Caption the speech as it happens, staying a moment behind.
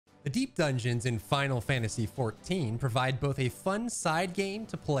The deep dungeons in Final Fantasy XIV provide both a fun side game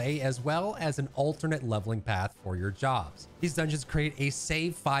to play as well as an alternate leveling path for your jobs. These dungeons create a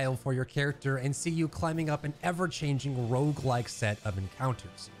save file for your character and see you climbing up an ever-changing roguelike set of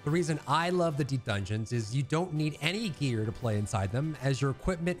encounters. The reason I love the deep dungeons is you don't need any gear to play inside them, as your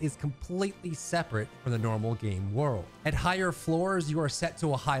equipment is completely separate from the normal game world. At higher floors, you are set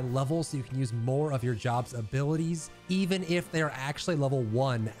to a high level so you can use more of your job's abilities, even if they are actually level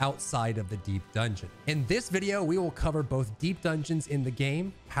 1 outside of the deep dungeon. In this video, we will cover both deep dungeons in the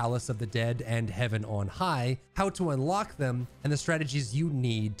game, Palace of the Dead and Heaven on High, how to unlock them, and the strategies you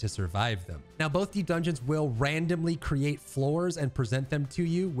need to survive them. Now, both deep dungeons will randomly create floors and present them to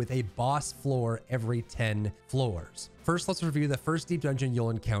you with a boss floor every 10 floors. First, let's review the first deep dungeon you'll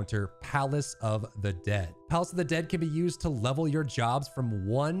encounter, Palace of the Dead. Palace of the Dead can be used to level your jobs from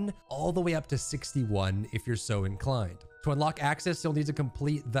 1 all the way up to 61 if you're so inclined. To unlock access, you'll need to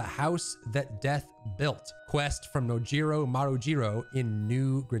complete the House That Death Built quest from Nojiro Marujiro in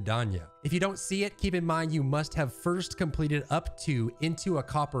New Gridania. If you don't see it, keep in mind you must have first completed up to Into a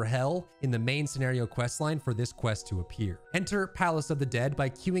Copper Hell in the main scenario questline for this quest to appear. Enter Palace of the Dead by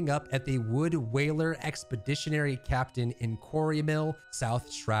queuing up at the Wood Whaler Expeditionary Captain in Quarry Mill,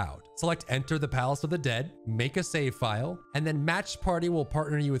 South Shroud. Select Enter the Palace of the Dead, make a save file, and then Matched Party will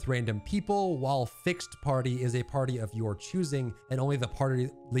partner you with random people, while Fixed Party is a party of your choosing, and only the party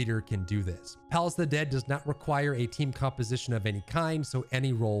leader can do this. Palace of the Dead does not require a team composition of any kind, so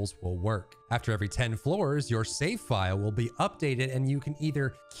any roles will work. After every 10 floors, your save file will be updated and you can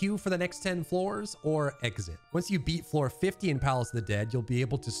either queue for the next 10 floors or exit. Once you beat floor 50 in Palace of the Dead, you'll be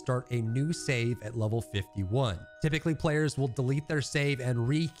able to start a new save at level 51. Typically, players will delete their save and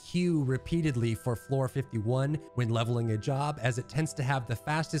re-queue repeatedly for floor 51 when leveling a job, as it tends to have the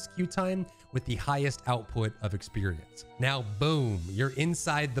fastest queue time with the highest output of experience. Now, boom, you're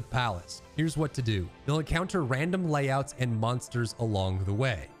inside the palace. Here's what to do. You'll encounter random layouts and monsters along the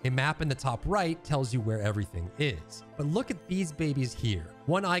way. A map in the top right tells you where everything is. But look at these babies here.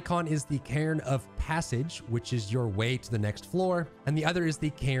 One icon is the Cairn of Passage, which is your way to the next floor, and the other is the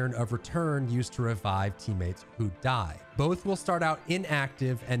Cairn of Return, used to revive teammates who die. Both will start out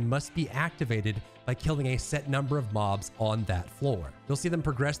inactive and must be activated by killing a set number of mobs on that floor. You'll see them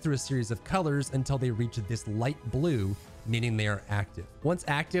progress through a series of colors until they reach this light blue, meaning they are active. Once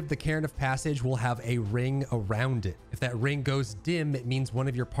active, the Cairn of Passage will have a ring around it. If that ring goes dim, it means one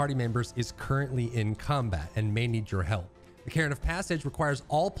of your party members is currently in combat and may need your help. The Cairn of Passage requires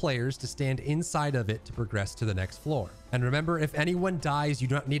all players to stand inside of it to progress to the next floor. And remember, if anyone dies, you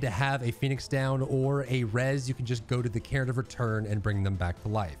don't need to have a Phoenix down or a res. You can just go to the Cairn of Return and bring them back to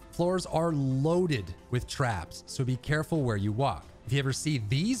life. Floors are loaded with traps, so be careful where you walk. If you ever see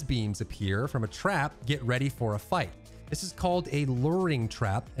these beams appear from a trap, get ready for a fight. This is called a luring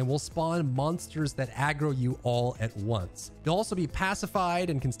trap and will spawn monsters that aggro you all at once. You'll also be pacified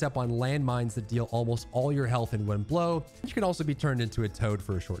and can step on landmines that deal almost all your health in one blow. You can also be turned into a toad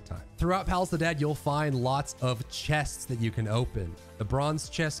for a short time. Throughout Palace of the Dead, you'll find lots of chests that you can open. The bronze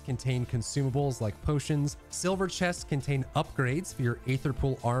chests contain consumables like potions. Silver chests contain upgrades for your Aether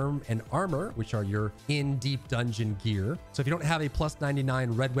Pool arm and armor, which are your in-deep dungeon gear. So if you don't have a plus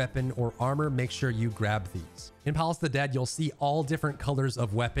 99 red weapon or armor, make sure you grab these. In Palace of the Dead, you'll see all different colors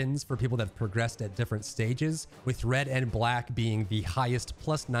of weapons for people that have progressed at different stages, with red and black being the highest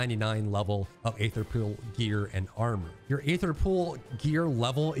plus 99 level of Aether Pool gear and armor. Your Aether Pool gear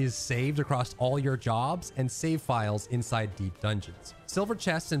level is saved across all your jobs and save files inside deep dungeons. Silver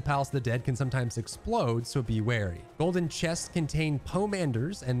chests in Palace of the Dead can sometimes explode, so be wary. Golden chests contain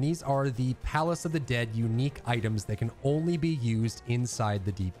pomanders, and these are the Palace of the Dead unique items that can only be used inside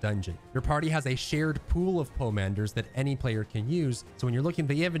the deep dungeon. Your party has a shared pool of pomanders that any player can use, so when you're looking at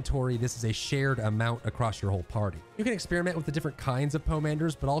the inventory, this is a shared amount across your whole party. You can experiment with the different kinds of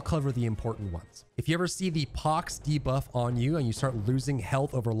pomanders, but I'll cover the important ones. If you ever see the Pox debuff on you and you start losing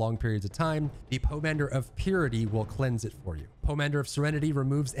health over long periods of time, the Pomander of Purity will cleanse it for you. Pomander of Serenity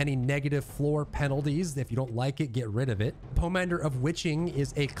removes any negative floor penalties. If you don't like it, get rid of it. Pomander of Witching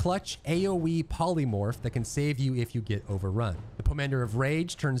is a clutch AoE polymorph that can save you if you get overrun. The Pomander of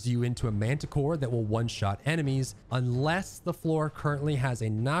Rage turns you into a manticore that will one-shot enemies unless the floor currently has a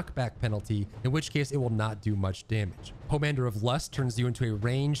knockback penalty, in which case it will not do much damage. Pomander of Lust turns you into a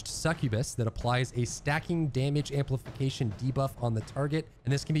ranged succubus that applies a stacking damage amplification debuff on the target,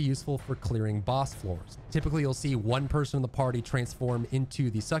 and this can be useful for clearing boss floors. Typically, you'll see one person in the party transform into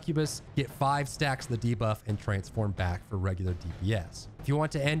the succubus, get 5 stacks of the debuff, and transform back for regular DPS. If you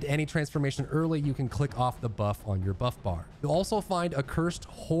want to end any transformation early, you can click off the buff on your buff bar. You'll also find accursed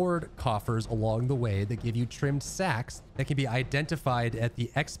horde coffers along the way that give you trimmed sacks that can be identified at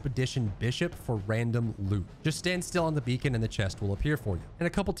the Expedition Bishop for random loot. Just stand still on the beacon and the chest will appear for you. And a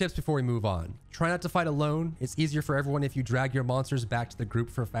couple tips before we move on. Try not to fight alone. It's easier for everyone if you drag your monsters back to the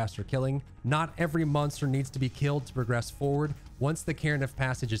group for faster killing. Not every monster needs to be killed to progress forward. Once the Cairn of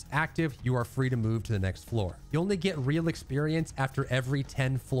Passage is active, you are free to move to the next floor. You only get real experience after every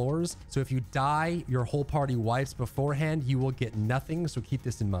 10 floors, so if you die, your whole party wipes beforehand, you will get nothing, so keep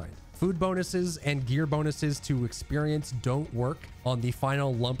this in mind. Food bonuses and gear bonuses to experience don't work on the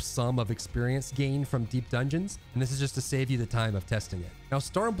final lump sum of experience gain from deep dungeons, and this is just to save you the time of testing it. Now,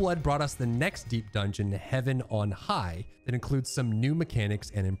 Stormblood brought us the next deep dungeon, Heaven on High, that includes some new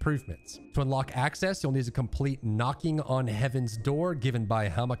mechanics and improvements. To unlock access, you'll need to complete Knocking on Heaven's Door, given by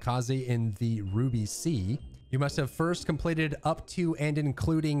Hamikaze in the Ruby Sea. You must have first completed up to and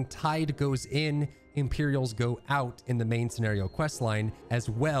including Tide Goes In, Imperials Go Out in the main scenario questline, as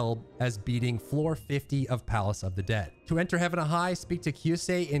well as beating floor 50 of Palace of the Dead. To enter Heaven on High, speak to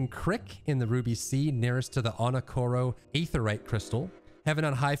Kyusei in Crick in the Ruby Sea, nearest to the Onokoro Aetherite Crystal. Heaven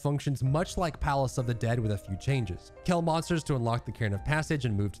on High functions much like Palace of the Dead with a few changes. Kill monsters to unlock the Cairn of Passage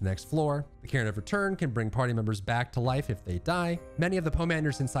and move to the next floor. The Cairn of Return can bring party members back to life if they die. Many of the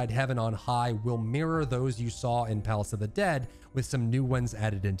Pomanders inside Heaven on High will mirror those you saw in Palace of the Dead, with some new ones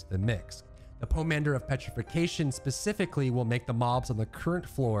added into the mix. The Pomander of Petrification specifically will make the mobs on the current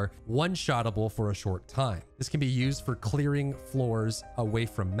floor one-shottable for a short time. This can be used for clearing floors away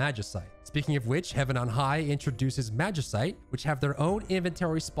from Magicite. Speaking of which, Heaven on High introduces Magicite, which have their own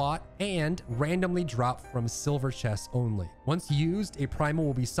inventory spot and randomly drop from silver chests only. Once used, a primal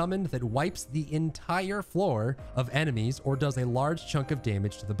will be summoned that wipes the entire floor of enemies or does a large chunk of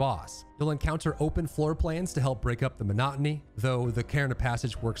damage to the boss. You'll encounter open floor plans to help break up the monotony, though the Cairn of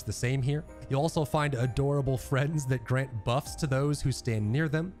Passage works the same here. You'll also find adorable friends that grant buffs to those who stand near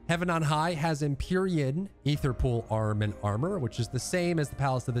them. Heaven on High has Empyrean Aetherpool Arm and Armor, which is the same as the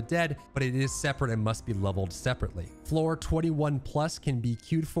Palace of the Dead, but it is separate and must be leveled separately. Floor 21 plus can be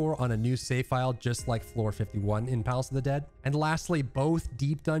queued for on a new save file, just like floor 51 in Palace of the Dead. And lastly, both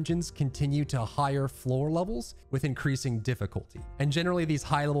deep dungeons continue to higher floor levels with increasing difficulty. And generally, these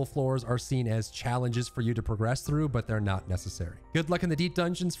high level floors are seen as challenges for you to progress through, but they're not necessary. Good luck in the deep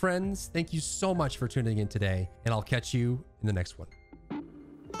dungeons, friends. Thank you so much for tuning in today, and I'll catch you in the next one.